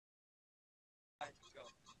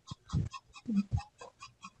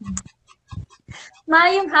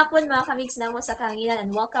Maayong hapon mga kamigs na mo sa kahanginan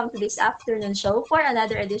and welcome to this afternoon show for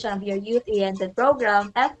another edition of your youth-oriented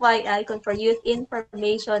program, FYI, for youth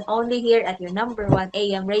information only here at your number 1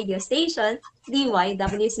 AM radio station,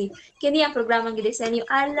 DYWC. Kini ang programang gidisenyo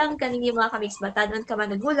alang kaninyo mga kamigs batanon ka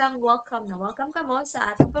man nagulang, welcome ka mo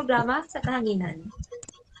sa atong programa sa kahanginan.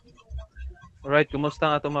 Alright, kumusta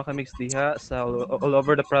ang atong mga kamigs diha sa all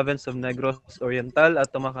over the province of Negros Oriental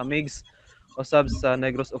at mga kamigs usab sa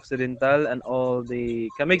Negros Occidental and all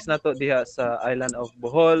the kamigs nato diha sa island of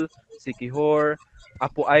Bohol, Siquijor,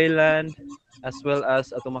 Apo Island, as well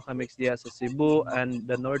as atong mga kamigs diha sa Cebu and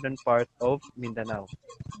the northern part of Mindanao.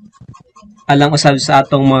 Alang usab sa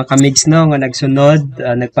atong mga kamigs no nga nagsunod,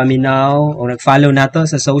 nagpaminaw o nag-follow nato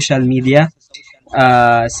sa social media.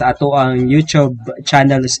 Sa ato ang YouTube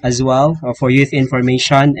channels as well for youth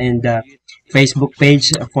information and Facebook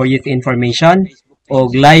page for youth information. O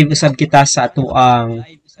live usab kita sa ato ang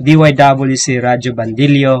DYWC Radio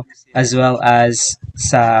Bandilyo as well as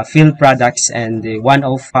sa Field Products and the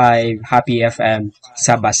 105 Happy FM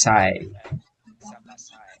sa Basay.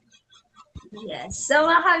 Yes. So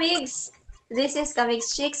mga kamigs, this is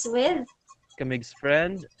Kamigs Chyxz with Kamigs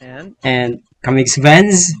friend and Kamigs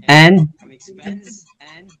Venz and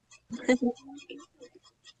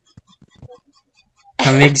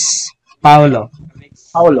Kamigs Paulo.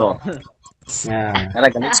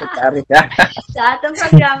 Naragamit sa kari ka. Sa atong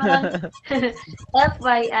programa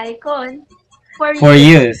FYI con for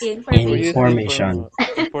youth information.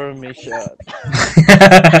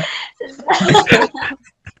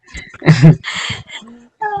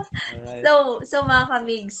 So mga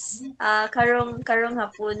kamigs, karong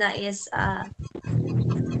hapuna is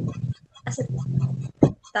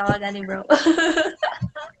tawagan ni bro.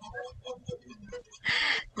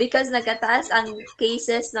 Because nagkataas ang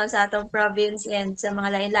cases no sa atong province and sa mga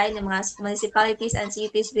lain-lain ng mga municipalities and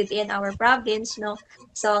cities within our province no.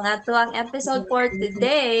 So ang ato ang episode for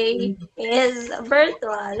today is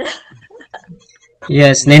virtual.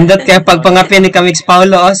 Yes, nindot kay pagpangapin ni Kamigs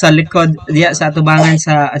Paulo sa likod diya sa atubangan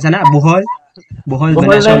sa sana Bohol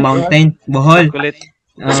Banaso Mountain, Bohol.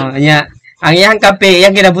 Nya ang iyang kape,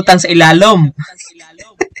 iyang kinabutan sa ilalom.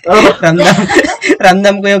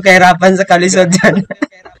 Ramdam ko yung kahirapan sa kalisod dyan.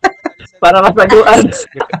 Para masaguan.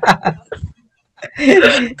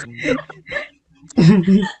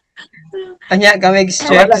 Anya, Kamigs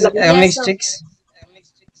Chyxz.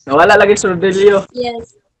 Nawala lagi sa Rodelio.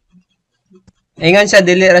 Yes. Ingon siya,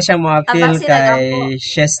 dili ra siya mo appeal kay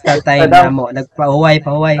siesta time na mo. Nagpahuway.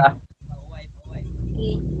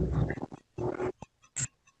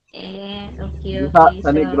 Okay. Sa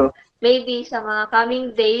Negro. Maybe sa mga coming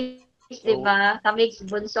days, diba, Kamigs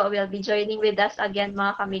Bunso will be joining with us again,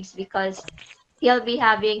 mga Kamigs, because he'll be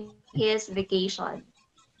having his vacation.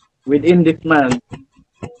 Within this month.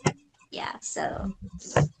 Yeah, so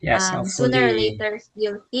yes, sooner or later,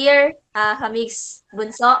 you'll hear Kamigs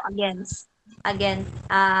Bunso again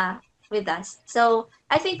with us. So,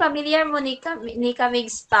 I think familiar mo ni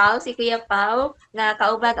Kamigs Pao, si Kuya Pao, na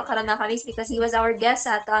kauban o karon na Kamigs because he was our guest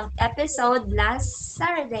sa atong episode last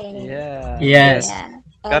Saturday. Yeah. Yes. Yeah.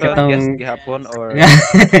 Karon guest gihapon or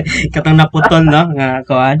katong naputol no nga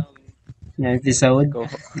kuan na episode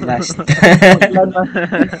last.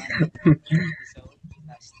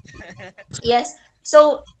 Yes.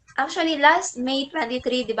 So, actually, last May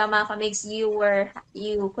 23, di ba mga Kamigs, you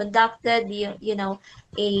conducted, you know,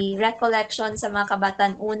 a recollection sa mga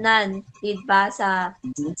kabatan-unan, di ba, sa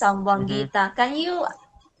Sambuanguita. Can you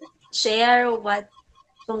share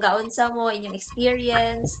kung gaunsa mo, inyong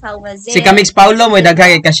experience, how was it? Si Kamigs Paulo mo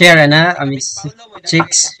daghay ka-share na, Kamigs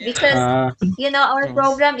Chyxz. Because, you know, our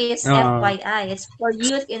program is FYI. It's for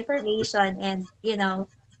youth information and, you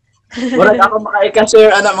know. Murag ako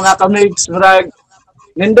makaika-share mga Kamigs, murag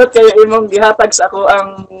nindot kayo imong gihatag sa ako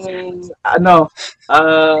ang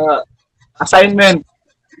assignment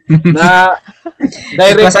na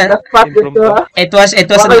direct sa spot dito. It was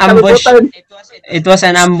an ambush. It was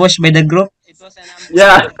an ambush by the group.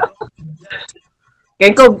 Yeah.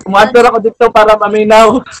 Kaya ko umatur ako dito para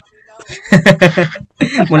maminaw.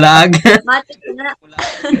 Mulaag. Matik na.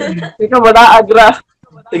 Ikaw mulaag ra.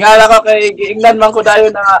 Tingala ko kay giingnan man ko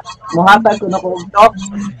dayon na muhatag ko na ko ugtok.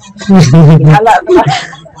 Tingala na.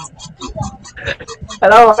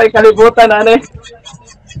 Hello, kay kalibutan ane.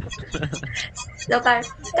 So,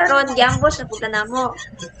 karon giambos na pugka na mo.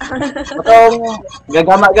 Atong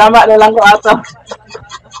gagama-gama na lang ko ato.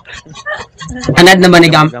 Anad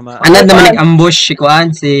naman nag-ambush si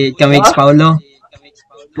kuan si Kamigs Paulo.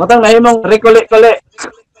 Motong nahimong rekole-kole.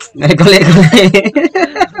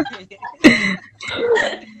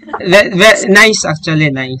 Nice,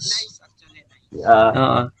 actually nice. Oo.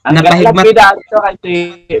 Ang galagpida ito kay si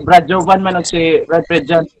Brad Jovan man o si Brad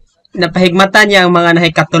Predjan. Napahigmatan niya ang mga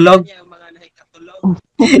nahikatulog.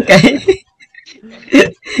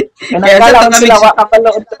 Kaya Kaya sa kala to ko kami sila wa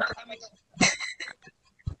kapalood.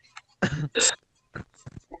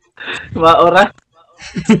 Maora.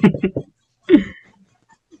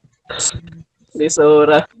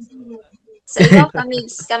 Lisura. So, ikaw,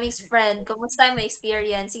 Kamigs friend, kumusta yung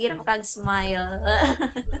experience? Sige na makag-smile.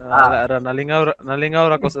 Wala ra nalingaw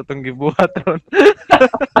ra ko sa tong gibuhat ron.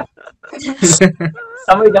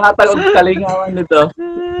 Kami gahatag og kalingawan nito.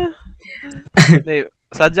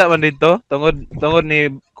 Sadya man dito tungod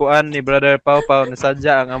ni kuan ni Brother Pau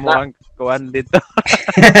nasadya ang amo ang kuan dito.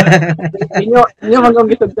 Inyo man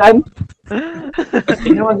kong gisugdan.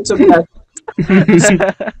 Inyo man gisugdan.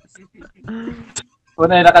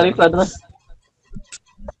 Una nakalipad mo.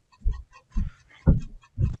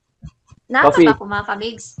 Coffee. Nakaka ko mga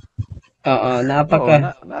Kamigs. Oo,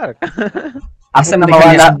 napaka. Asa Asam na di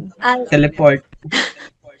kanya Ay, teleport.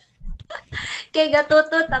 kay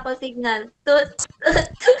gatutut ako signal. Tut.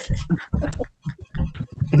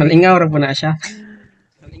 Malingaw ra po na siya.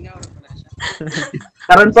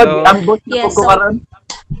 Karon po So, ambot na Yes, ko so- karon.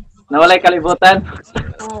 Nawalay kalibutan.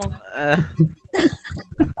 Oh.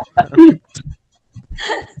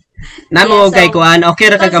 Namo Yeah, kay so- kuan, okay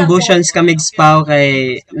ra kay Because of combustions Kamigs Pau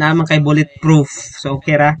kay naman kay bulletproof. So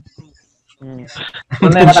okay ra.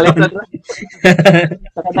 Una nakalipad mo.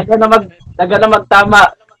 Daga na magtama.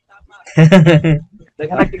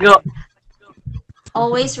 Daga na kigo.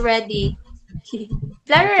 Always ready.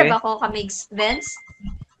 Flyer Okay. ba ko, Kamigs? Venz?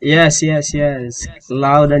 Yes.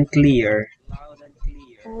 Loud and clear.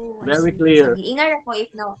 Oh, Very clear. Sige, ingar ako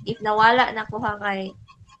if nawala na ko ha kay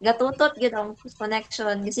gatutot gyud ang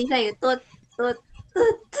connection. Kasi kayo tut.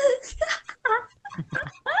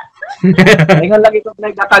 Ingon lagi ko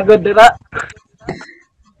nagkakagod dira.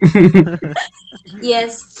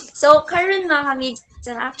 Yes. So, karon mga Kamigs,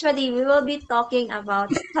 actually, we will be talking about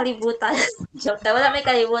kalibutan. Joke na, wala may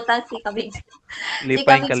kalibutan si Kamigs.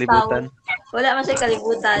 Lipay Kamigs kalibutan. Wala man siya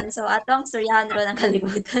kalibutan. So, atong storyahan ron ang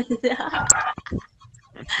kalibutan.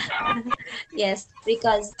 Yes,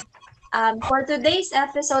 because for today's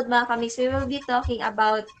episode, mga Kamigs, we will be talking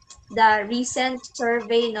about the recent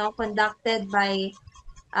survey conducted by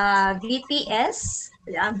BTS.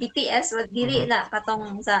 Ang BTS, dili na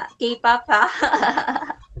katong sa K-pop ha.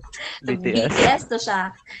 BTS. BTS to siya.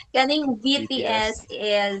 Kaning BTS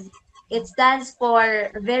it stands for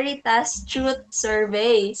Veritas Truth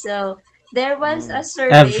Survey. So, there was a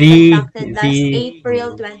survey conducted last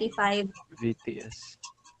April 25. BTS.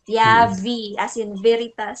 Yeah, V as in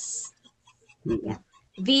Veritas. Yeah.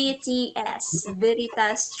 VTS,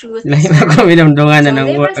 Veritas Truth Lain Survey. ako minumdungan na So, ng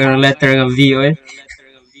they were letter ng V oy.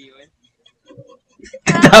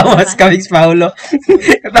 Ah, Katawas Kamigs Paulo.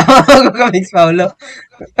 Katawa ko Kamigs Paulo.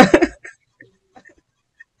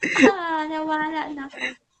 nawala na ako.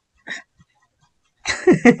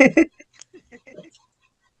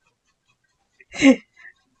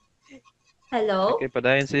 Hello? Okay,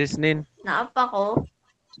 padayon si Isnin. Naapa ko.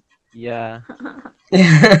 Yeah.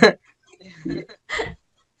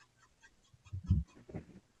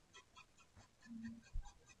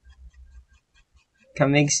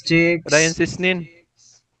 Kamigs chicks. Padayon si Isnin.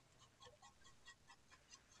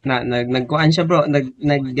 Nagkuan siya bro,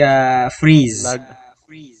 freeze. Lag.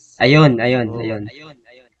 Ayun.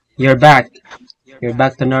 You're back. You're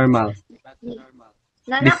back to normal.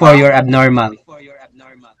 Nana Before ko? you're abnormal.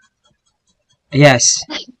 Yes.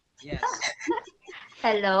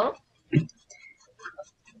 Hello?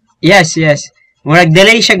 Yes. Murag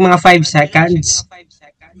delay siya mga 5 seconds.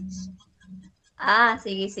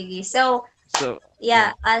 Sige. So,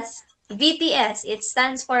 yeah, as VTS, it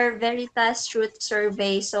stands for Veritas Truth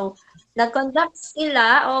Survey. So, nag-conduct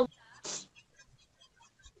sila o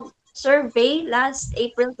survey last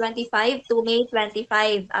April 25 to May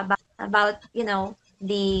 25 about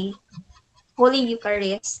the Holy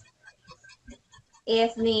Eucharist.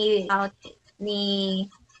 If ni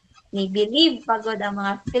believe pagod ang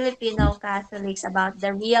mga Filipino Catholics about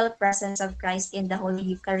the real presence of Christ in the Holy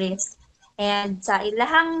Eucharist. And sa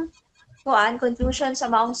ilahang conclusion sa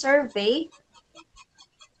maong survey,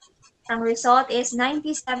 ang result is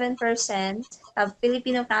 97% of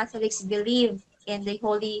Filipino Catholics believe in the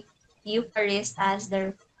Holy Eucharist as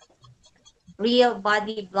the real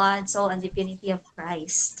body, blood, soul, and divinity of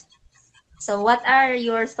Christ. So what are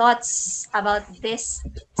your thoughts about this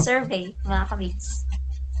survey, mga Kamigs?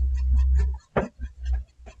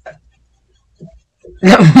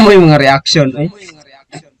 Mo yung mga reaction eh.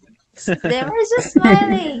 They were just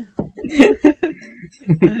smiling.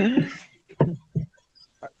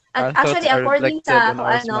 Our thoughts Actually, are according reflected sa on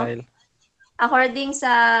our ano, smile. according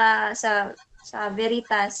sa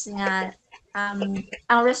Veritas nga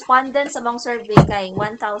ang respondents sa mong survey kay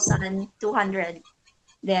 1,200.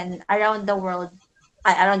 Then around the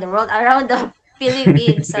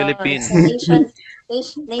Philippines. So it's a Philippines.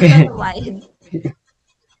 nationwide.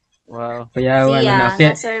 Wow. Kuyawan Siya ano nga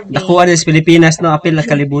apil survey. dakuan sa Pilipinas no apil na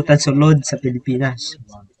kalibutan sulod sa Pilipinas.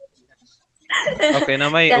 Okay na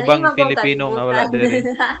may Kani ubang man kong Filipino nga wala kalibutan. diri.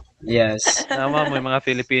 Yes. Nama may mga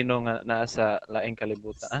Filipino nga naa sa laing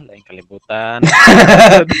kalibutan. Laing kalibutan.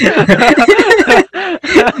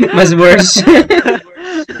 Mas worse.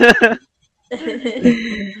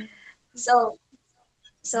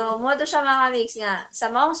 So, mo to siya mga mix nga.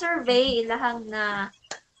 Sa mong survey, ilahang na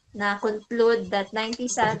conclude that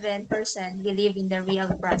 97% believe in the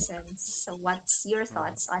real presence. So, what's your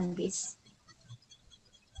thoughts on this?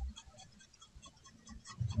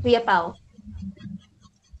 Kuya Pao.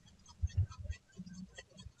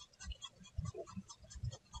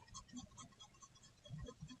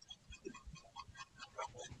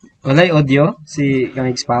 Walay audio si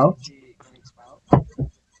Kamigs Pao.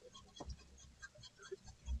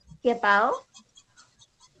 Kuya Pao?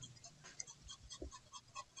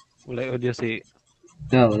 Wala audio si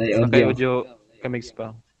No, walay Makay audio. audio Kamigs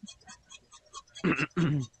pa.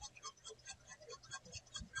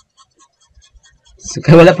 So,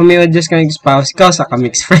 kaya wala pa may audio sa Kamigs Pao. Ikaw sa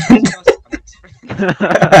Kamigs friend.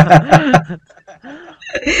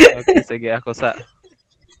 Okay, sige ako sa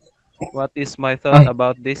what is my thought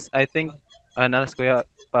about this? I think nalas Kuya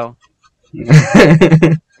Pao.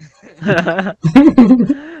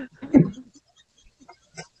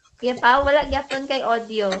 Kuya Pao, wala gyapon kay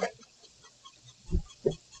audio.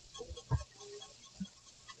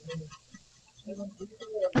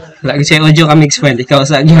 Lagi siya audio Kamigs friend. Ikaw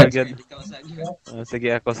sa gyud. Agad.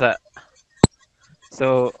 Sige ako sa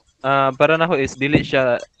So, para nako is dili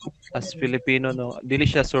siya as Filipino no, dili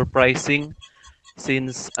siya surprising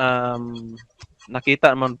since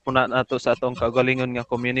nakita man po nato sa atong kaugalingon nga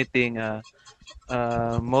community nga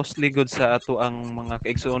mostly good sa ato ang mga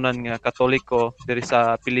kaigsuonan nga Katoliko diri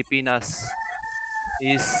sa Pilipinas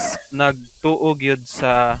is nagtuo gyud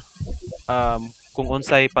sa kung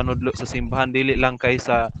unsay panudlo sa simbahan dili lang kay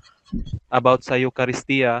sa about sa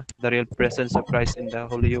Eucharistia, the real presence of Christ in the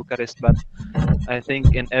Holy Eucharist, but I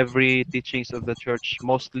think in every teachings of the church,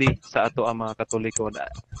 mostly sa ato ang mga Katoliko.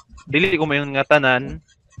 Dili ko mayon nga tanan,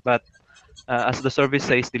 but as the service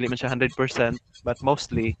says, dili man siya 100%, but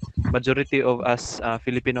mostly, majority of us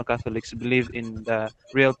Filipino Catholics believe in the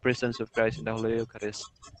real presence of Christ in the Holy Eucharist.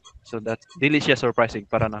 So that dili siya surprising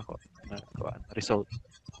para nako result.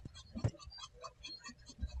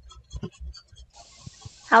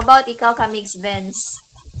 How about ikaw, Kamigs Venz?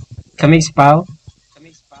 Kamigs Pao.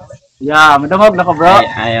 Yeah, madamog na ko, bro.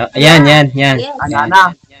 Ayan. Yes.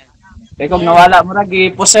 Ana. Kaya kung nawala mo na,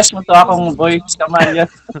 i-possess mo to akong voice kaman yan.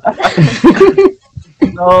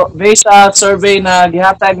 So, based sa survey na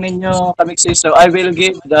gihatag ninyo, Kamigs, so I will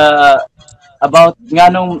give the about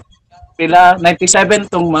nganong pila 97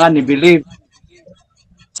 tong mga ni-believe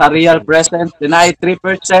sa real presence, deny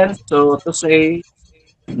 3%, so to say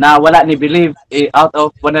na wala ni believe out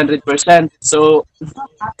of 100%. So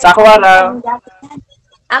sa ako ara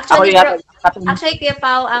Actually, Kuya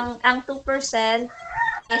Pao, ang 2%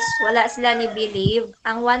 is wala sila ni believe,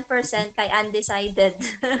 ang 1% kay undecided.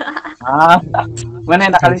 When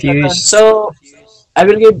I nakalimutan. Confused. So I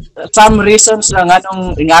will give some reasons lang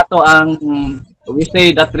anong ingato ang we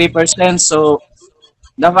say the 3%. So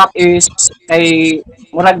the fact is kay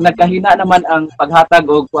murag nagkahina naman ang paghatag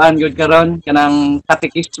og kuan gyud karon kanang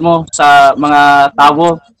katekismo sa mga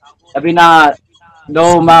tawo. Sabi na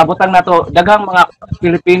do mabutang nato daghang mga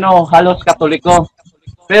Pilipino halos Katoliko.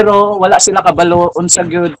 Pero wala sila kabalo unsa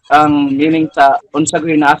gyud ang meaning sa unsa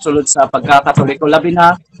gyud naasulod sa pagka-Katoliko. Labi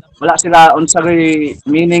na wala sila unsa gyud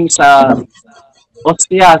meaning sa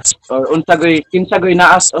ostias or unsa gyud kinsa gyud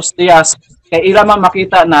naas ostias kay ila man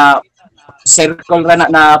makita na circle ra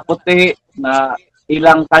na puti na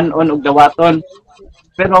ilang kanon og dawaton.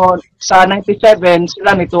 Pero sa 97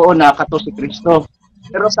 sila nituo na kato si Kristo.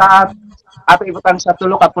 Pero sa ato ibutang sa 3%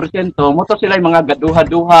 moto sila yung mga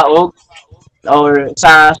gaduha-duha or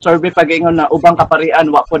sa survey pag-ingon na ubang kaparian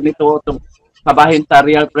wa pod nituo tong kabahin sa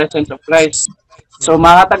real presence of Christ. So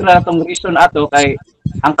mahatag na natong reason ato kay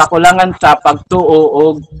ang kakulangan sa pagtuo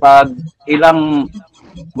og pag ilang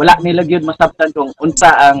wala nila gyud masabtan kung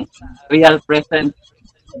unsa ang real presence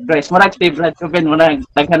Christ. Murag Steve Brad Coven mo na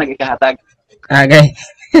daghan nagikahatag. Okay.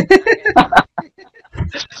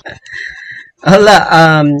 Hala,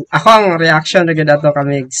 ako ang reaction na dato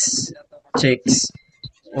Kamigs Chyxz.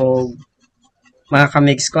 O mga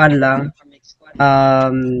kamix kuan lang,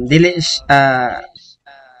 um, dili,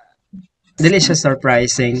 dili siya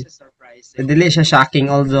surprising. Dili siya shocking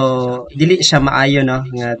although dili siya maayo no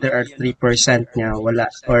nga there are 3% nga wala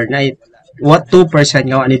or na what 2%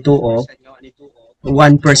 nga ani tuo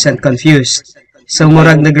 1% confused. So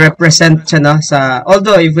murag nagrepresent siya no sa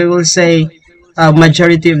although if we will say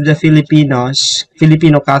majority of the Filipino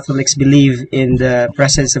Catholics believe in the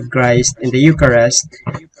presence of Christ in the Eucharist.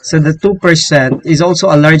 So the 2% is also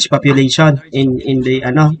a large population in the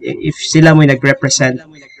ano if sila mo nagrepresent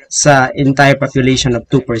sa entire population of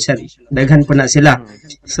 2%. Daghan po na sila.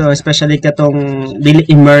 So especially katong dili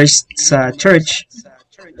immersed sa church,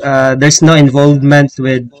 there's no involvement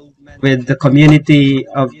with the community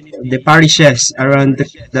of the parishes around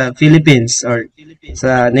the Philippines or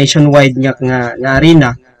sa nationwide nga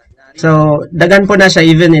arena. So daghan po na siya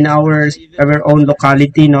even in our own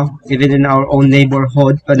locality no, even in our own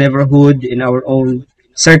neighborhood, in our own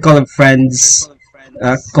circle of friends,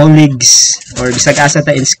 colleagues or bisag asa ta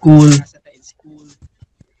in school.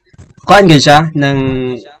 Kuan gyud siya ng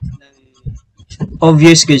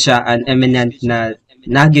obvious gyud siya and eminent na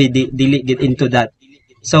nagyoy dili get into that.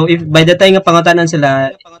 So if by the time nga pangutanan sila,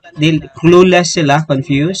 clueless sila,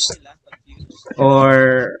 confused or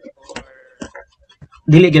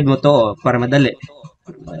dili gid mo to para madali.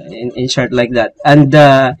 In short like that. And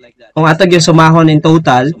kung atag yung sumahon in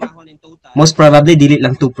total, most probably dili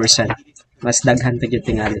lang 2%. Mas daghan pa gyud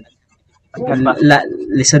tingali.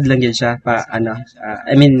 Lisod lang yun siya pa ano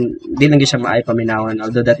I mean di lang yun siya maay paminawan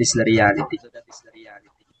although that is the reality.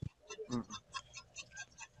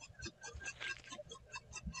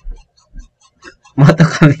 Moto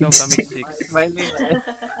Kamigs.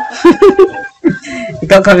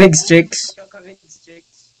 Ikaw Kamigs Chyxz.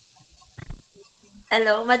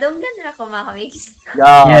 Hello, madunggan na ako mga Kamigs.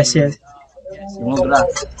 Yeah. Yes. Sumobra.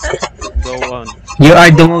 Go on. You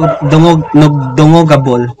are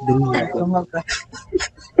dungogable.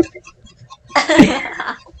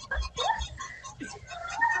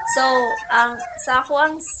 So, sa ako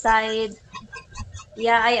ang side,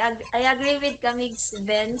 yeah, I agree with Kamigs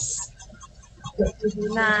Venz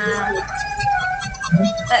na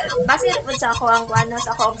base po sa ako ang kuano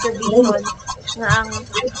sa ako observation nga ang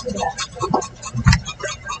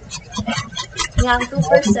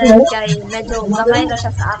 2% kay medyo gamay na siya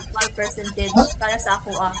sa actual percentage para sa ako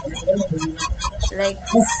like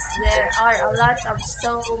there are there are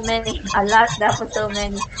so many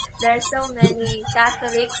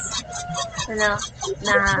Catholics na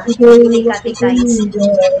hindi catechized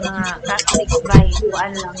mga Catholics by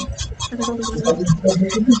kuan lang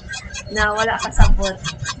na wala kasabot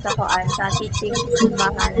sa kuan sa teaching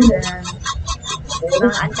simbahan na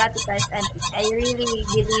mga uncatechized, and I really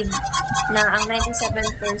believe na ang 97%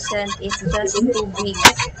 is just too big.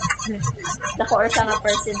 Dako or sa nga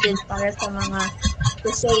percentage para sa mga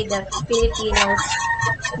to say that Filipinos,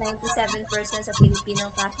 97% sa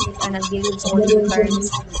Filipino Catholic ang nag-believe sa Holy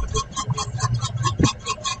Eucharist.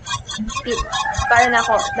 Para na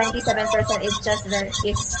ako, 97% is just there.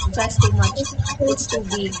 It's just too much. It's too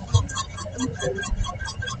big.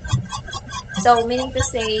 So, meaning to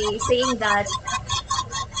say, saying that,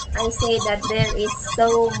 I say that there is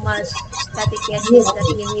so much catechesis that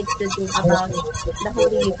we need to do about the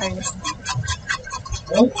Holy Eucharist.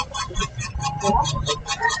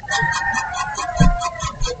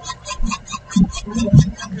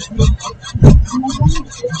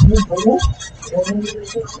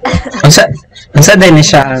 Unsa din ni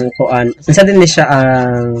siya ang kuan? Unsa din ni siya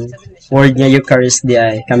ang word niya Eucharist di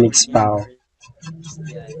ay Kamigs Pao?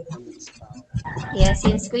 Yeah,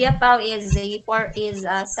 since Kuya Pao is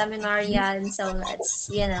a seminarian, so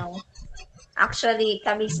let's actually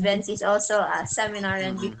Kamigs Venz is also a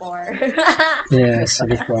seminarian before. Yes,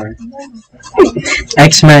 before.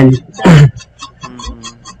 X-Men.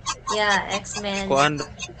 Yeah, X-Men.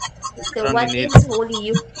 So Kuan what nila. is Holy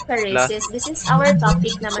Eucharist? This is our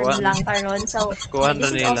topic naman lang karon. So this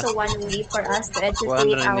is also one way for us to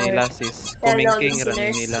educate our fellow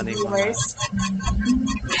listeners, viewers.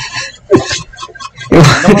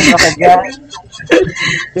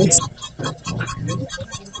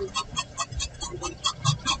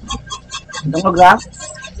 Dungog.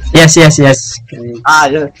 Yes. Yun.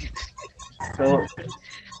 So,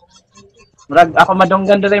 murag ako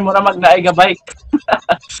madunggan dali mura magnaay ga bike.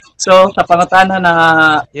 So, sa pangutana na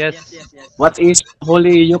Yes. what is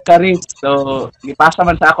Holy Eucharist? So, gipasa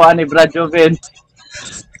man sa ako ani Brad Joven.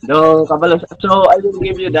 Do kabalo. So, I will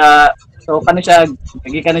give you kani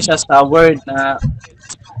siya sa word na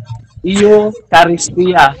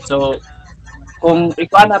Eucharistia. So, kung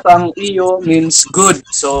ikuan na to ang iyo means good.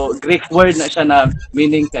 So Greek word na siya na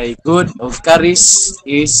meaning kay good of charis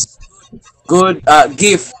is good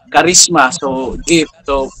gift, charisma. So gift.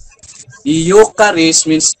 So Eucharist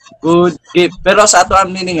means good gift. Pero sa ato ang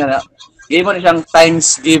meaning na gimo ni siyang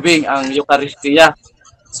thanksgiving ang Eucharistia.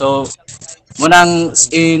 So munang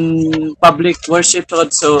in public worship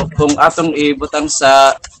so kung atong ibutang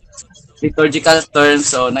sa liturgical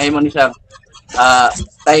terms so nahimo ni siyang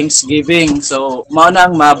thanksgiving. So mao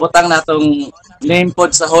nang mabutang natong name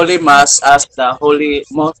pod sa Holy Mass as the Holy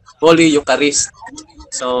Eucharist.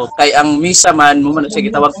 So kay ang misa man mo man siya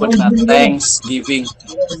gitawag pod na thanksgiving.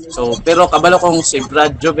 So pero kabalo kong si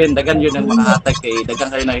Brad Joven dagan yun ang makahatag kay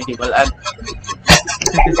dagan kayo nahihibalaan.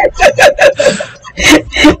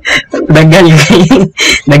 Daghan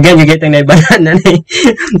yung kitang naibalan na ni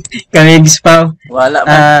Kamigs pa. Wala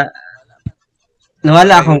man.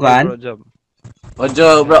 Nawala akong kuan.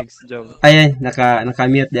 Ojo bro. Ay,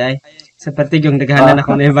 naka-mute di ay. Sa patig yung daghanan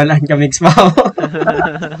akong naibalan Kamigs pa.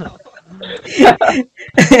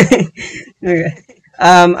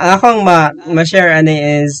 Ang akong ma-share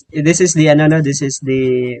ani is this is the I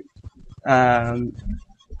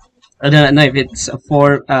don't know if it's a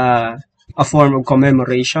form of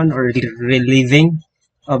commemoration or reliving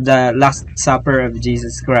of the Last Supper of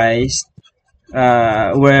Jesus Christ,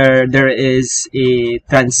 where there is a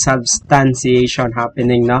transubstantiation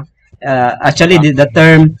happening. No, actually, the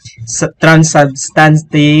term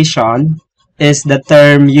transubstantiation is the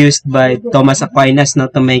term used by Thomas Aquinas, no,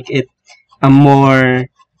 to make it a more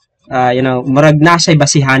murag na siya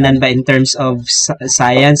basihanan ba in terms of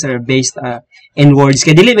science or based in words.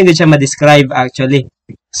 Kaya dili man gud siya ma-describe actually.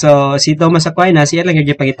 So si Thomas Aquinas siya lang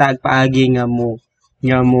gyud pangitaag paagi nga mo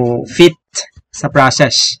fit sa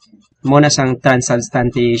process mo na sang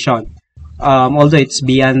transubstantiation. Although it's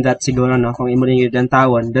beyond that siguro no kung imo rin yung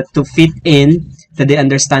tawon that to fit in to the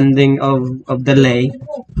understanding of the lay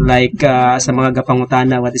like sa mga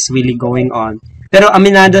gapangutana what is really going on. Pero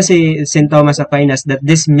aminado si St. Thomas Aquinas that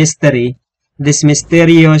this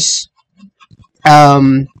mysterious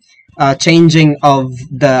changing of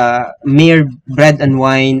the mere bread and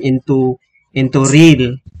wine into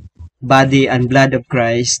real body and blood of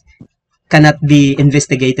Christ cannot be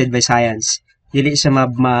investigated by science. Dili siya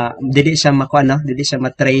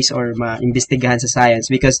ma-trace or ma-imbestigahan sa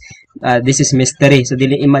science because this is mystery. So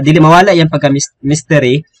dili mawala yang pagka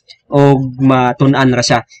mystery o matun-an ra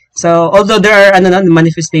siya. So although there are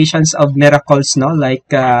manifestations of miracles no like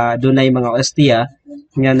dunay mga ostia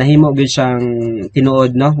nga nahimo gyud siyang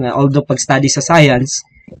tinuod no nga although pag study sa science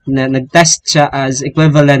na nag-test siya as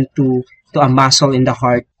equivalent to a muscle in the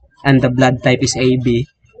heart and the blood type is AB.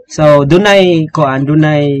 So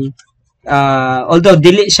although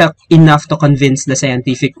dili siya enough to convince the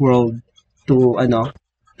scientific world to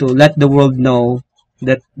let the world know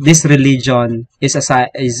that this religion is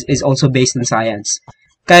also based on science.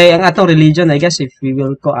 Kay ang atong religion, I guess if we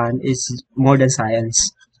will is more than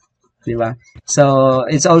science. Diba? So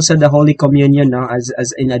it's also the Holy Communion no as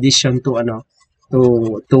in addition to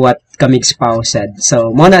to what Kamigs Pao said.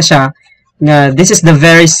 So mo na siya nga this is the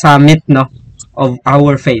very summit no of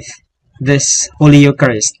our faith, this Holy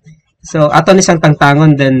Eucharist. So ato ni siyang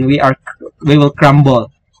tangtangon then we will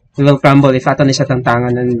crumble. We will crumble if ato ni siya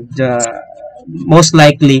tangtangon and most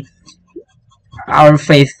likely our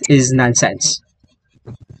faith is nonsense.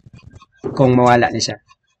 Kung mawala ni siya.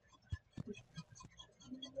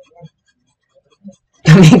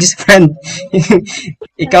 Kamigs friend.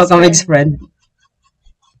 Ikaw Kamigs friend.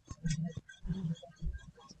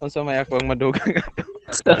 Unsa may ako ang madugang ato.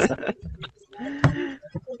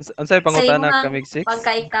 Unsay pangutana Kamigs 6?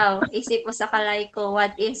 Pagka ikaw, isip mo sa kalay ko,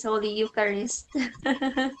 what is Holy Eucharist?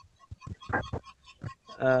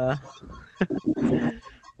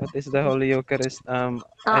 What is the Holy Eucharist? I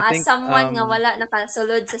think as someone nga wala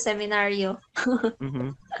nakasulod sa seminaryo.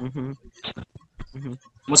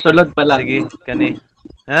 Musulod pa lang. Sige, kani.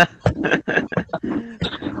 Ha?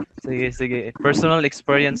 Sige. Personal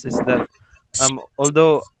experience is that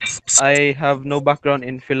although I have no background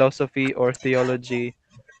in philosophy or theology,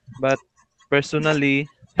 but personally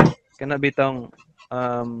kana bitong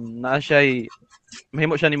naa siya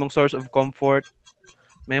mahimo siya nimong source of comfort,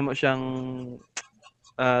 mahimo siyang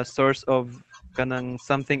source of kanang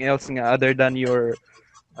something else nga other than your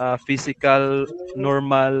physical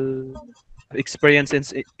normal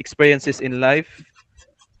experiences in life,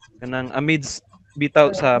 kanang amidst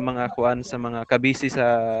bitaw sa mga sa mga kabisi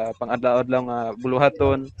sa pang-adlaw-adlaw nga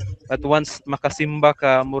buluhaton, at once makasimba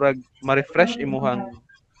ka murag ma-refresh imuhang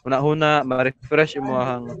una-una, ma-refresh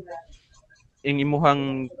imuhang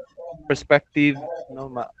perspective,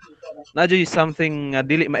 no, nadyo something nga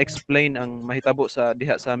dili ma-explain ang mahitabo sa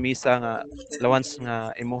diha sa misa nga lawans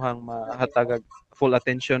nga imuhang mahatagag full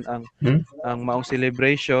attention ang maong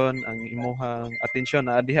celebration, ang imuhang attention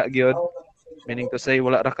na diha gyud. Meaning to say,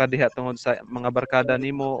 wala ra ka diha tungod sa mga barkada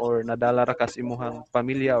nimo or nadala ra ka sa imuhang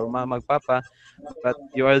pamilya or magpapa, but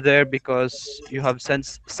you are there because you have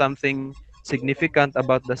sensed something significant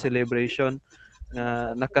about the celebration,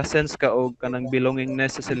 nga naka-sense ka og kanang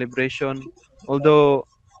belongingness sa celebration. Although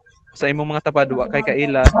sa imong mga tapad wa kay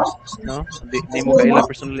kaila, no, di mo kaila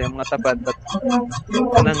personally ang mga tapad, but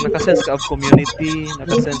kanang naka-sense ka of community,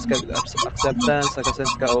 naka-sense ka of acceptance,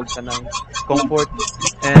 naka-sense ka og kanang comfort,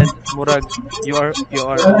 and murag you are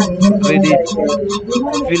already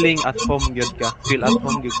feeling at home gyud ka, feel at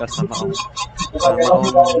home gyud ka sa maong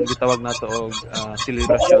gitawag nato og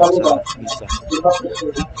celebration sa misa.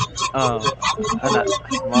 Ana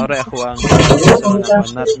maoray ako ang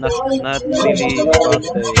not really about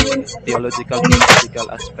the theological philosophical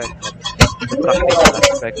aspect, the practical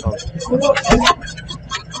aspect of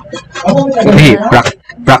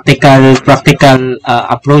practical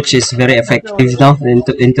approach is very effective, no,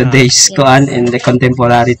 in today's koan in the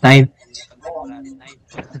contemporary time.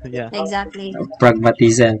 Yeah, Exactly.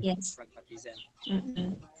 Pragmatism. Yes.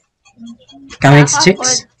 Mm-mm. Kamigs, Sa ako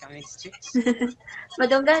Chyxz?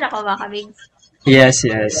 Madunggan ako ba Kamigs? Yes.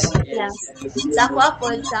 Yes. Sa ako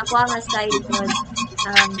nga side pod,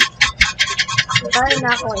 parang na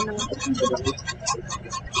ako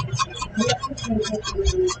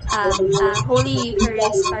Holy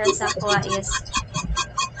Eucharist para sa ako is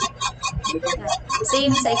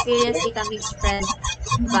same sa experience ni Kamigs friend,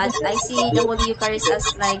 but I see the Holy Eucharist as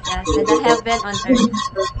like the heaven on earth.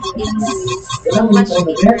 It's so much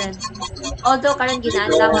different. Although karon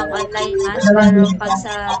ginadlaw ang online mass, pero pag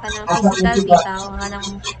sa kanang physical bitaw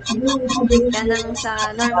kanang sa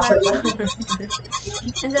normal ba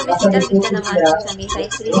and sa physical bitaw naman sa misa,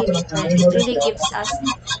 it's really different.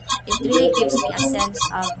 It really gives me a sense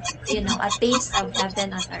of, a taste of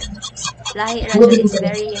heaven on earth. Lahi ra siya, it's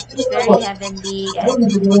very heavenly, and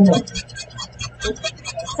it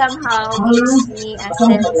somehow gives me a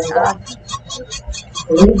sense of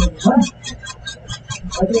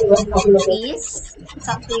peace,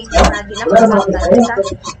 something na di na masabtan.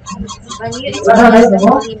 When you experience the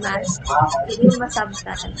Holy Mass, hindi mo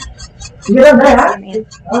masabtan. You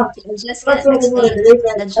just can't explain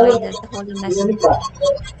the joy that the Holy Mass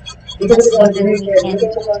has given me and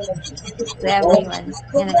to everyone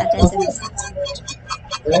na nag-attend sa misa.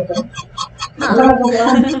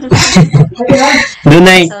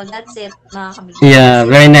 Dunay, So that's it, mga Kamigs. yeah,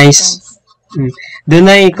 very nice.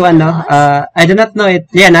 Dunay ko I do not know it.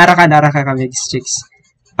 Yeah, nara ka Kamigs, Chyxz.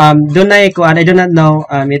 Dunay ko I do not know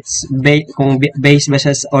it's based ba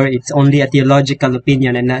siya or it's only a theological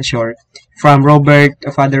opinion, I'm not sure. From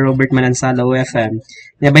Father Robert Manansala OFM.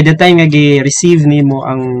 Yeah, by the time nga gi-receive nimo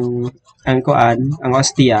ang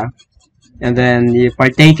hostia, and then you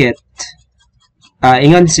partake it,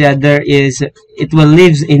 ingon siya, it will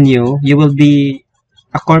live in you. You will be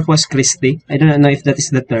a Corpus Christi. I do not know if that is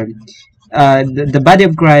the term. The body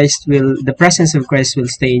of Christ the presence of Christ will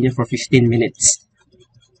stay in you for 15 minutes.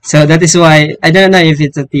 So that is why, I don't know if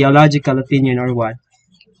it's a theological opinion or what.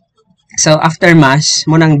 So after Mass,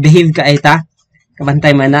 munang behave ka ita,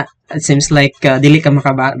 kabantay man na. It seems like dili ka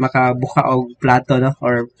makabuka og plato, no,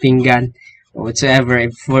 or pinggan, or whatsoever,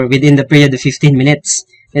 within the period of 15 minutes.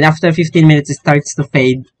 Then after 15 minutes, it starts to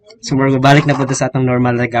fade. So we're balik na po sa atong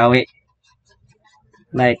normal na gawi.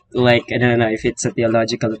 Like I don't know if it's a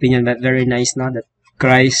theological opinion, but very nice, no, that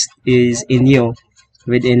Christ is in you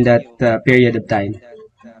within that period of time.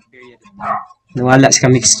 Nawala sa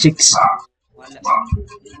Kamigs, Chyxz.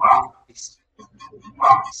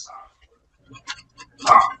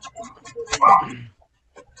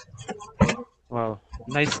 wow,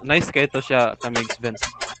 nice kay ito siya Kamigs, Venz.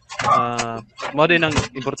 Mo din ang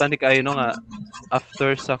importante kaayo, no, nga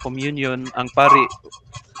after sa communion ang pari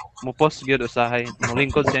mupos gyud usahay,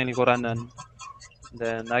 mulingkod siya ang lingkuranan,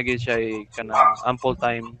 then nagi siya kanang ample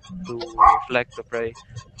time to reflect, to pray.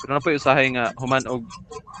 Pero na po usahay nga human og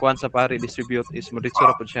kuan sa pari distribute is moditso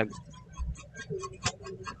ra pud siya.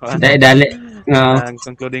 Dali. No. Ang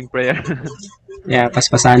concluding prayer. Yeah,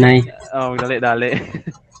 paspasanay. Oh, dali.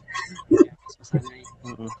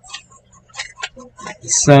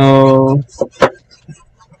 So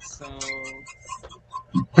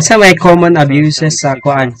sa may common abuses sa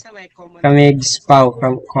kuan, Kamigs Pau,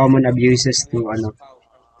 common abuses to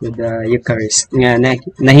the Eucharist nga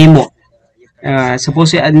nahimo.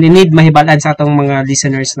 Suppose need mahibalan sa atong mga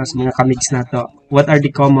listeners na sa mga Kamigs nato. What are the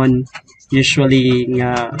common usually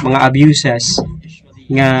nga mga abuses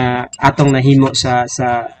nga atong nahimo sa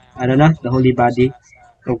ano na, the holy body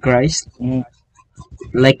of Christ. Mm.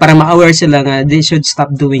 Like para ma-aware sila nga they should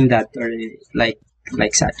stop doing that or like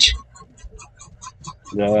such.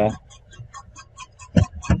 Yeah.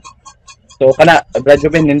 So kana Brad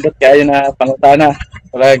Juben nindot kayo na pangutana.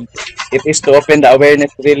 Like it is to open the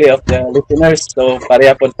awareness really of the listeners. So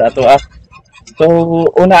pareha po sa ato. So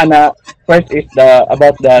una na first is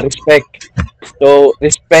about the respect. So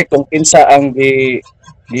respect kung kinsa ang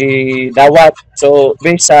dawat. So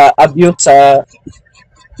based sa abuse sa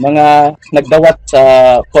mga nagdawat sa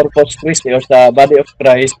Corpus Christi or sa body of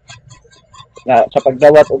Christ na sa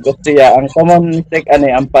pagdawat og ostiya, ang common mistake ani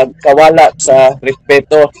ang pagkawala sa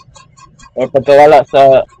respeto or pagkawala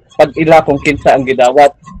sa pag-ila kung kinsa ang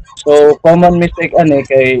gidawat. So common mistake ani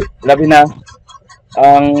kay labi na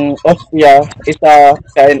ang ostia is a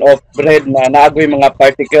kind of bread na naagoy mga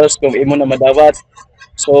particles kung imo na madawat.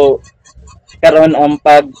 So karon ang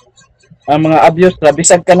mga abuse ra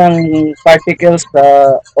bisag kanang particles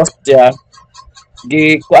sa ostia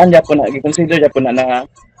gikuan ya po na gi-consider ya po na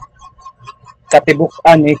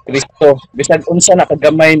katibuk-an ni Kristo bisag unsa na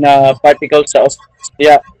kagamay na particles sa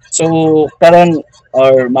ostia. So karon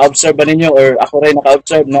or ma-observe ba ninyo or ako ray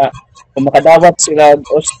naka-observe na kung makadawat sila og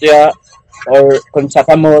ostia or kung sa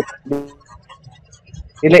kamot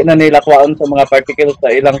dili na nila kuwaon sa mga particles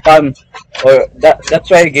sa ilang palm or that's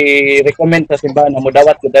why gi-recommend sa simbahan na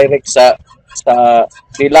modawat ko direct sa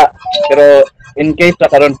dila. Pero in case sa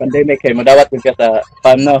karon pandemic kay modawat ko ka sa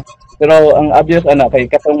palm no. Pero ang obvious kay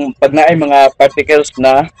katong pag naay mga particles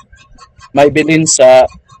na may bilin sa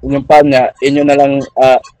inyong palm niya, inyo na lang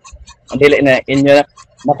dili na inyo na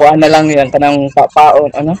makuha na lang yan kanang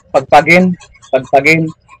papaon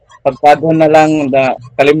pagpagon na lang na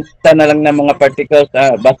kalimutan na lang ng mga particles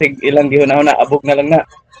basig ilang gihunahon na abog na lang na.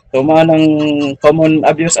 So mga nang common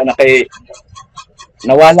abuse kay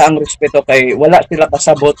nawala ang respeto kay wala sila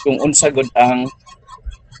kasabot kung unsa gud ang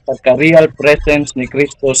pagka real presence ni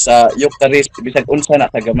Kristo sa Eucharist bisag unsa na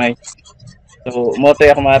kagamay. So mo to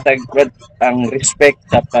ako matag ang respect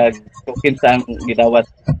sa pagtukin sa ang gidawat.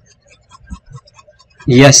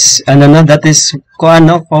 Yes, that is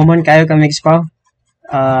common kayo Kamigs pa.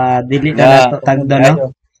 Dili na tagdo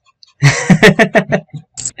no.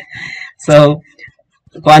 So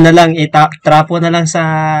lang trapo na lang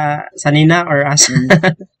sa nina or as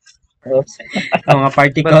mga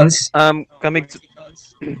particles. Kamigs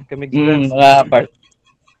mga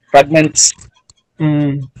fragments.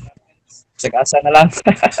 Sagasa na lang.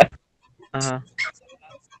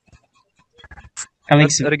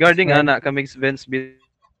 Kamigs regarding Kamigs Venz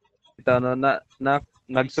bitaw na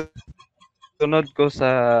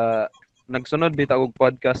nagsunod bitaw og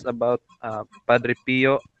podcast about Padre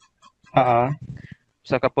Pio.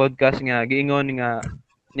 Sa ka-podcast nga giingon nga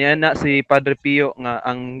niya na si Padre Pio nga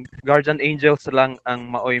ang guardian angels lang ang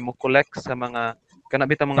maoy mo collect sa mga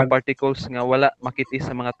kanabitang mga particles nga wala makiti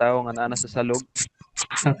sa mga tao nga naa sa salog.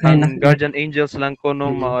 Okay, ang guardian angels lang kuno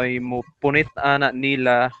maoy mo punit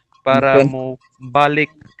nila para mo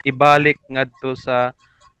ibalik ngadto sa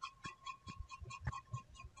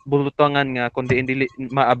bulutangan nga kundi dili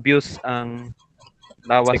ma-abuse ang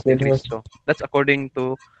lawas ni Kristo. That's according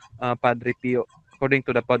to Padre Pio, according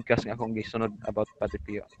to the podcast nga akong gisunod about Padre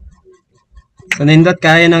Pio. So nindot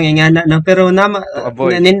kaya nang ingana na pero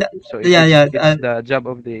so it's the job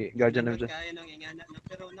of the guardian angel.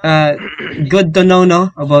 Good to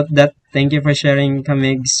know about that. Thank you for sharing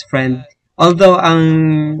Kamigs friend. Although ang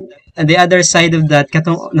the other side of that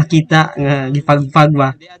katong nakita nga gipagpag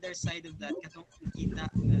ba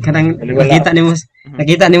kanang nakita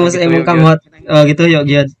nimo sa imong kamot gituyo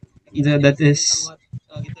gyud. That is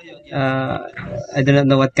I do not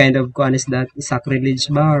know what kind of is that, sacrilege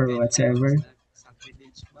ba or whatsoever.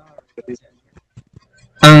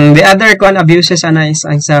 Ang the other abuses is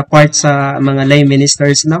ang sa part sa mga lay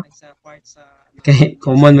ministers okay,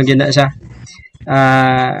 common magina siya.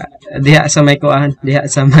 Diha sa may diha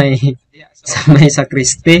sa may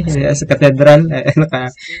sakristi, sa katedral,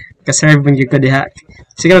 ka-serve ng ko diha.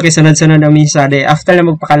 Siguro kay sunod-sunod ang misa day after na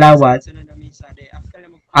magpakalawat.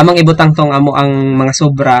 Amang ibutang tong amo ang mga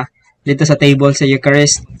sobra dito sa table sa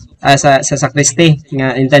Eucharist, sa sakristi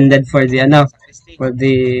nga intended for the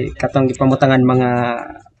katong gipamutangan mga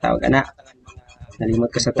tawag nalimot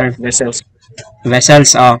ko sa term vessels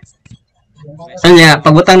anya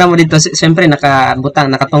pagbutang namo dito siyempre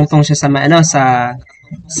nakatungtong siya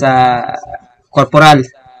sa corporal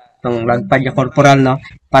tong lagpad nga corporal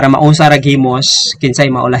para mausa ra gihimos kinsay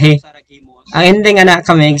maulahi ang ending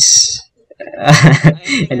Kamigs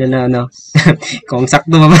I don't know kung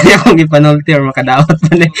sakto ba niya kung ipanulti or makadawat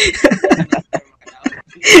pa ni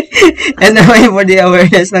And may for the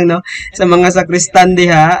awareness lang, no? Sa mga sakristan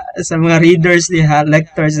diha, sa mga readers diha,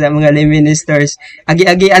 lectors diha, mga lay ministers,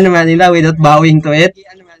 agi-agian naman nila without bowing to it.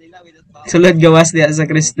 Sulod gawas diha sa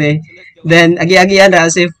Kriste. Then, agi-agian na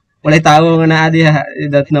as if walay tao nga naa diha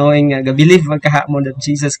without knowing, believe magkahamon that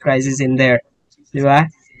Jesus Christ is in there. Di ba?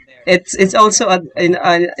 It's also in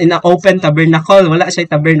a open tabernacle. Wala siya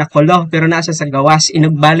tabernakulo, pero naa siya sa gawas.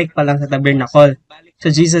 Inugbalik pa lang sa tabernacle.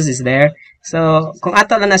 So, Jesus is there. So, kung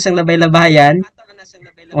ato lang na siyang labay-labayan,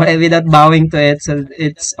 without bowing to it, so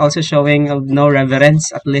it's also showing of no reverence,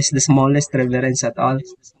 at least the smallest reverence at all.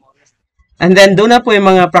 And then, doon na po yung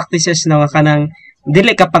mga practices na kanang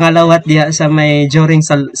dili ka pangalawat diha sa may during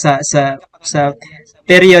sa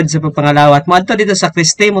period sa pagpangalawat. Mo adto dito sa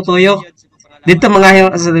Kriste mo tuyo. Dito mga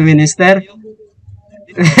yung sa minister.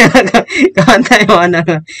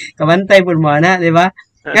 Kabantay po mo ana, di ba?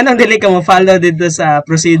 Kanang dili ka mo follow dito sa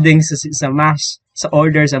proceedings sa mass, sa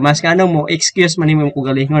order sa mass. Kanang mo excuse man nimo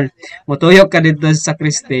kugalingon. Mutuyok ka dito sa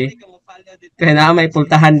Kriste. Kaya na may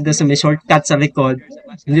pultahan dito sa may shortcut sa likod.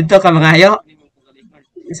 Dito ka mangayo.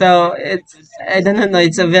 So I don't know,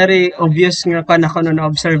 it's a very obvious nga pa ako no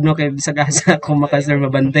na-observe no kay bisag asa kung makaserve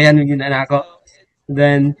mabantayan yung ginanako.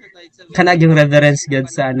 Then kanag yung reverence gud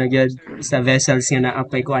sa gud sa vessels nga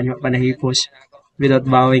naapay ko anyo panahipos without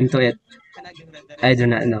bowing to it. I do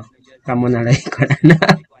not know. Kamo na lang ko na.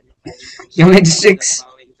 Yung Chyxz.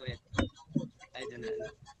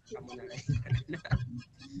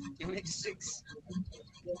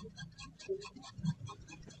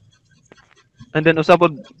 And then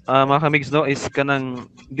usapod mga kamigs no is kanang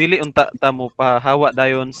dili unta ta mo pahawa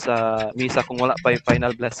dayon sa misa kung wala pa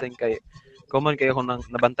final blessing kay common kayo kung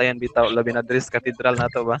nabantayan bitaw labi na diri sa cathedral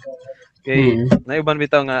nato ba kay naiban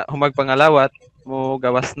bitaw nga humag pangalawat mo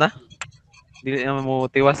gawas na dili na mo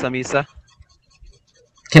tiwas sa misa.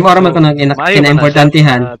 Kay mo ra man kanang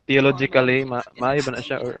kina-importantihan. Theologically maayo ba na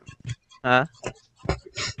siya or ha?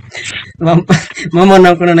 Mamo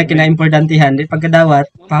na ko na kina-importantihan di pagkadawat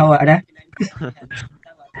pahawa na.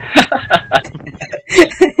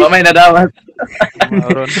 Mamay na dawat.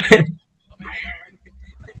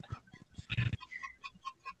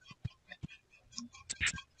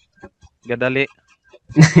 Gadali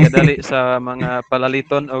sa mga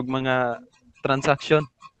palaliton o mga transaction.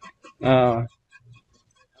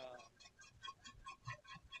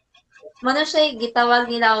 Mano siya gitawag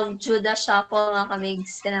nila og Judas shuffle mga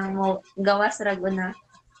kamigs kanang mo gawas rag una.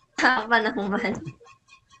 Panahuman.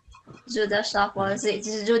 Judas shuffle. Si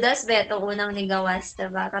Judas ba itong unang nigawas,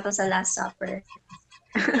 diba? Kato sa Last Supper.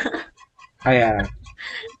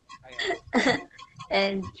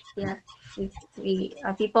 And yeah,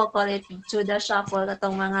 people call it Judas shuffle.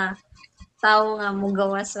 Katong mga tao nga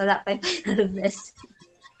mugawas wala pa final blessing.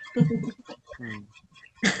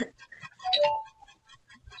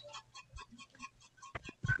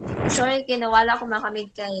 Sorry, kinawala ko makamig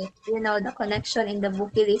kay, you know, the connection in the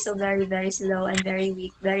bukid is so very, very slow and very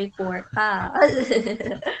weak, very poor.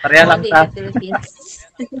 Pareha lang ta.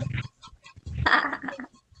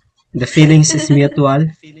 The feelings is mutual.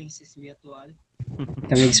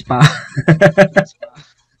 Kamigs pa.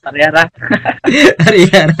 Pareha ra.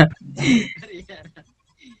 Pareha ra.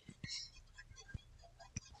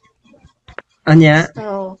 Anya,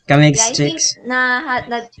 So, Kamigs yeah, Chyxz.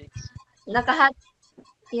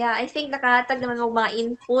 I think nakahatag naman ng mga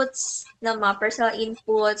inputs, ng mga personal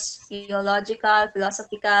inputs, theological,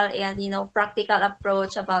 philosophical, and, you know, practical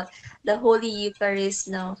approach about the Holy Eucharist,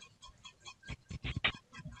 no?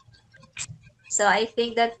 So, I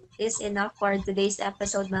think that is enough for today's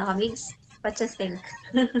episode, mga kamigs. What you think?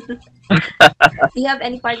 Do you have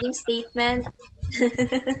any parting statement?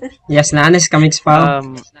 Yes, naanes Kamigs pa.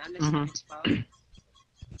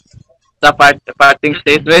 Sa parting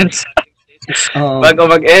statements. Bago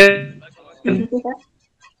mag-end.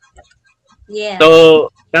 Yeah. So,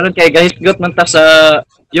 karon kay gahisgot man ta sa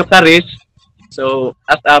Eucharist. So,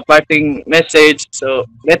 as a parting message, so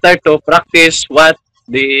better to practice what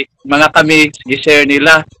the mga kamigs gi-share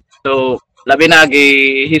nila. So, labi na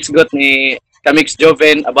gihisgot ni Kamigs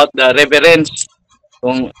Joven about the reverence.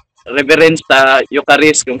 Kung reverence sa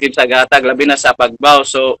Eucharist, kung kinsa gatag labi na sa pagbow.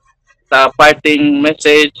 So, sa parting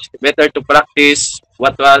message, better to practice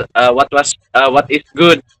what is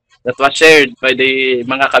good that was shared by the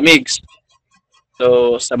mga kamigs.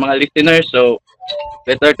 So sa mga listeners, so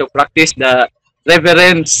better to practice the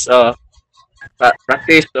reverence.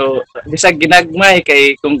 Practice so bisag ginagmay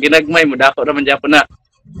kay kung ginagmay mo dako ra man gyapon na.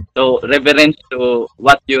 So reverence to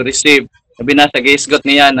what you receive. Sabi na sa gihisgot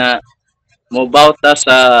niya na mobaw ta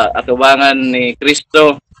sa atubangan ni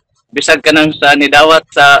Kristo. Bisag kanang sa nidawat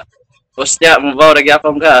sa hostya, mobaw ra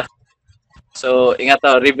gyapon ka. So, ingat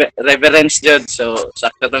to, reverence jud. So,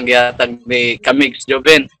 sakto tong gihatag ni Kamigs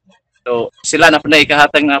Joven. So, sila na po na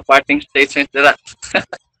ikahatag na parting statement dira.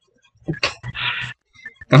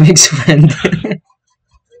 Kamig's friend.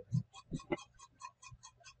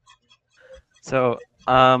 So,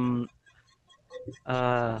 uh,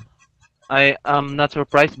 I am not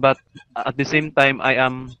surprised, but at the same time, I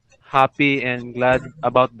am happy and glad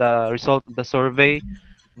about the result of the survey.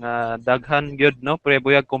 Nga daghan gyud no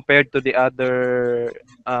prebuyag compared to the other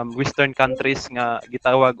western countries nga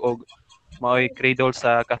gitawag og maoy cradle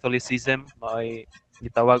sa Catholicism, maoy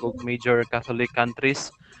gitawag og major Catholic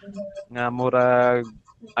countries nga murag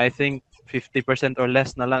I think 50% or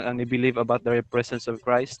less na lang ang ni-believe about the presence of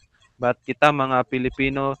Christ. But kita mga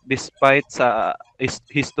Pilipino, despite sa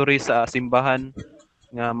history sa simbahan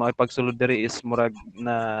nga mga pagsulod diri is murag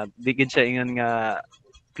na digid siya ingon nga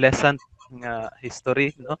pleasant nga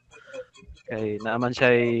history no kay naaman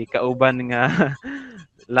siya kauban nga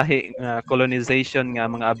lahi nga colonization nga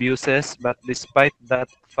mga abuses, but despite that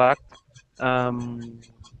fact um,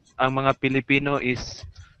 ang mga Pilipino is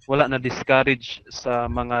wala na discourage sa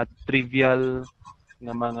mga trivial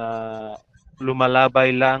nga mga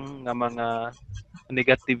lumalabay lang nga mga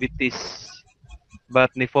negativities, but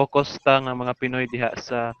ni focus ta nga mga Pinoy diha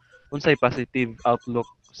sa unsay positive outlook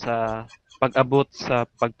sa pag-abot sa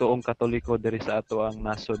pagtuong Katoliko diri sa ato ang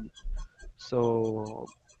nasod. So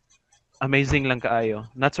amazing lang kaayo,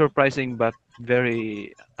 not surprising but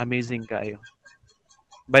very amazing kaayo,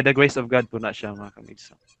 by the grace of God po na siya mga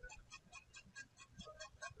kamigs.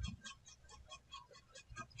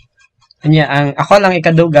 Anya ang ako lang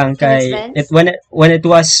ikadugang kay Thanks, Venz. when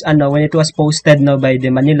it was posted no by the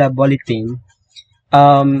Manila Bulletin,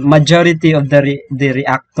 majority of the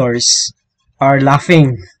reactors are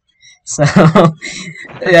laughing. So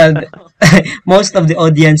yeah, most of the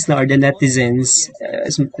audience no, or the netizens,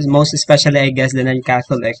 most especially I guess the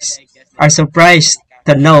non-Catholics, are surprised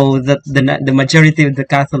to know that the majority of the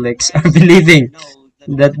Catholics are believing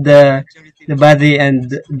that the body and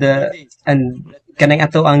kanang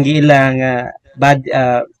ato ang giilang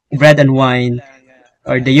bread and wine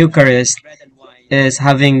or the Eucharist is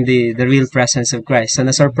having the real presence of Christ. So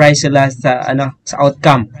na-surprise sila sa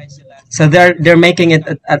outcome. So they're making it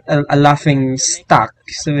a laughing stock.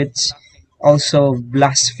 So it's also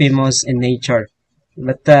blasphemous in nature.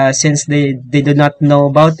 But since they do not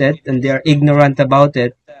know about it and they are ignorant about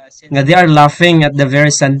it, they are laughing at the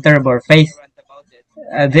very center of our faith.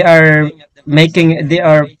 They are making the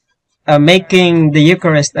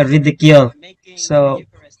Eucharist a ridicule. So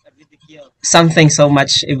something so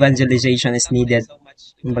much evangelization is needed.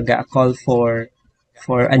 Kumbaga, a call for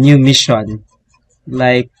a new mission.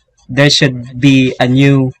 Like there should be a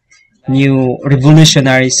new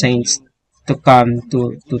revolutionary saints to come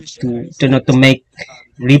to make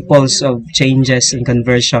ripples of changes and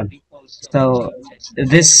conversion. So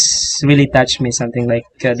this really touched me. Something like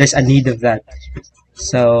there's a need of that.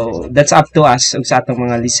 So that's up to us, ug sa atong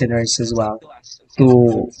mga listeners as well,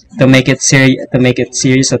 to make it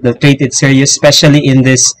serious, or to treat it serious, especially in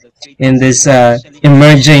this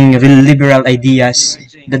emerging liberal ideas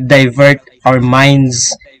that divert our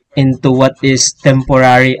minds into what is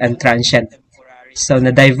temporary and transient. So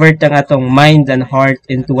na-divert ang atong mind and heart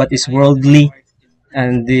into what is worldly,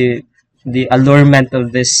 and the allurement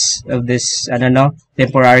of this I don't know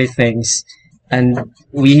temporary things, and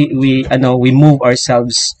we move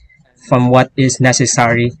ourselves from what is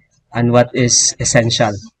necessary and what is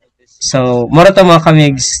essential. So moro to mga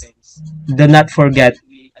kamigs, do not forget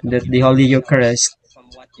that the Holy Eucharist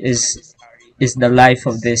is the life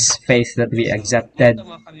of this faith that we accepted,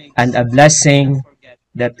 and a blessing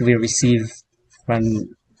that we receive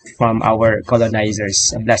from our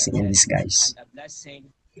colonizers, a blessing in disguise.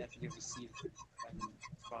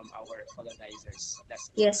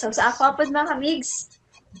 Yes, so sa ako po mga kamigs,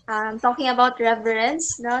 talking about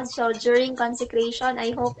reverence, no? So during consecration,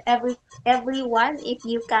 I hope everyone, if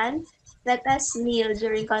you can, let us kneel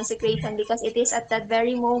during consecration, because it is at that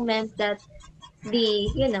very moment that the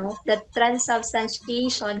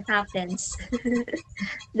transubstantiation happens.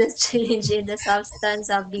 The change in the substance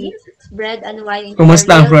of the bread and wine into the Kumusta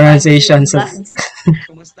ang real body pronunciation and sa blood.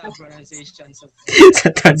 sa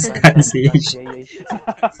transubstantiation?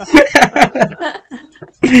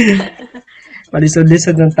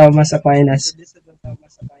 Palisod-lisod ng Thomas Aquinas.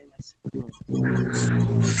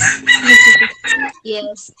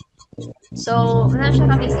 Yes. So, ano siya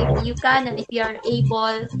kami, if you can and if you are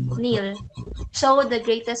able, kneel. Show the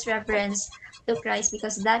greatest reverence to Christ,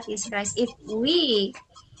 because that is Christ. If we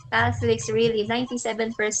Catholics really,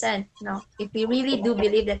 97%, no, if we really do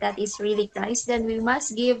believe that that is really Christ, then we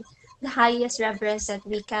must give the highest reverence that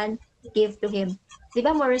we can give to him. Di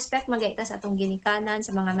ba, more respect magaita sa atong ginikanan,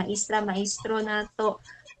 sa mga maestra, maestro nato,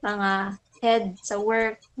 mga head sa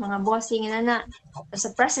work, mga bossing na sa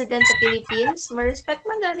president sa Philippines, more respect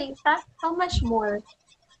magaling ta. How much more?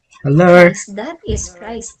 Hello. Yes, that is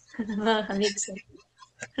Christ. Mga Kamigs.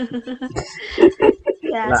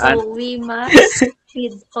 Yeah, Laan. so we must,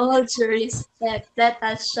 with all due respect, let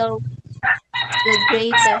us show the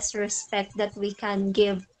greatest respect that we can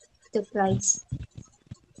give to Christ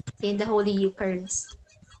in the Holy Eucharist.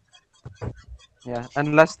 Yeah.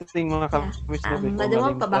 And last thing mga Yeah. Kamigs no, before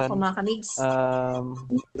Madungog pa ba malimtan, ako mga Kamigs?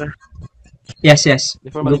 Yes, yes.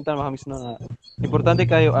 before malimtan mga Kamigs no, importante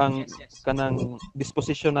kayo ang kanang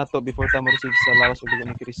disposition nato before ta mo receive sa lawas ug dugo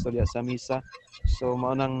ni Kristo diya sa misa. So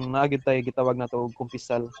mao nang naagid tayo gitawag nato og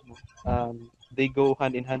kumpisal. They go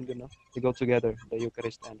hand in hand, you know. They go together, the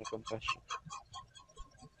Eucharist and the confession.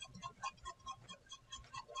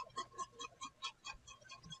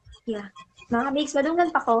 Yeah. Mga Kamigs, madunggan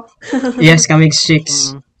pa ko. Yes, Kamigs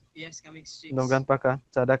Chyxz. Dunggan pa ka.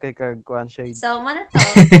 Sada kay kag kuan shade. So, mana to?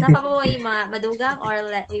 Napabuhay madugang or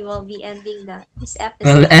we will be ending this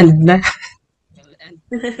Well, episode? end na.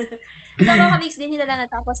 So mga Kamigs, din nila lang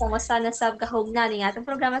natapos ang wasana sab kahugna ng atong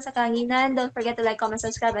programa sa kahanginan. Don't forget to like, comment,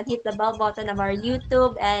 subscribe, and hit the bell button of our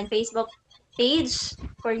YouTube and Facebook page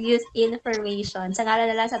for youth information. Sa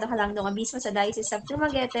ngalan na lang sa itong halangdong abismo sa Diocese of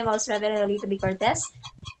Dumaguete, Most Reverend Lolito B. Cortez,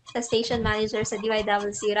 sa Station Manager sa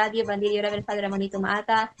DYWC Radio Bandilio, Reverend Father Ramonito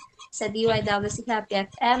Maata, sa DYWC Happy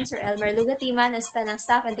FM, Sir Elmer Lugatiman, as ng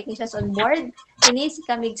staff and technicians on board. Kini si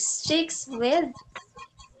Kamigs Chyxz with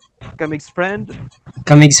Kamigs friend.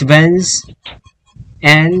 Kamigs Venz.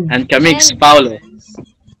 And Kamigs Paulo.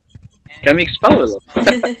 Kamigs Paulo.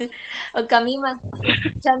 o kami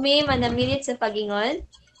manamilit sa pagingon.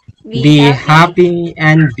 be happy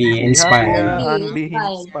and be inspired. And be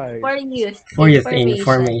inspired. For youth For youth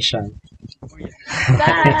information.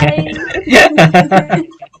 Bye!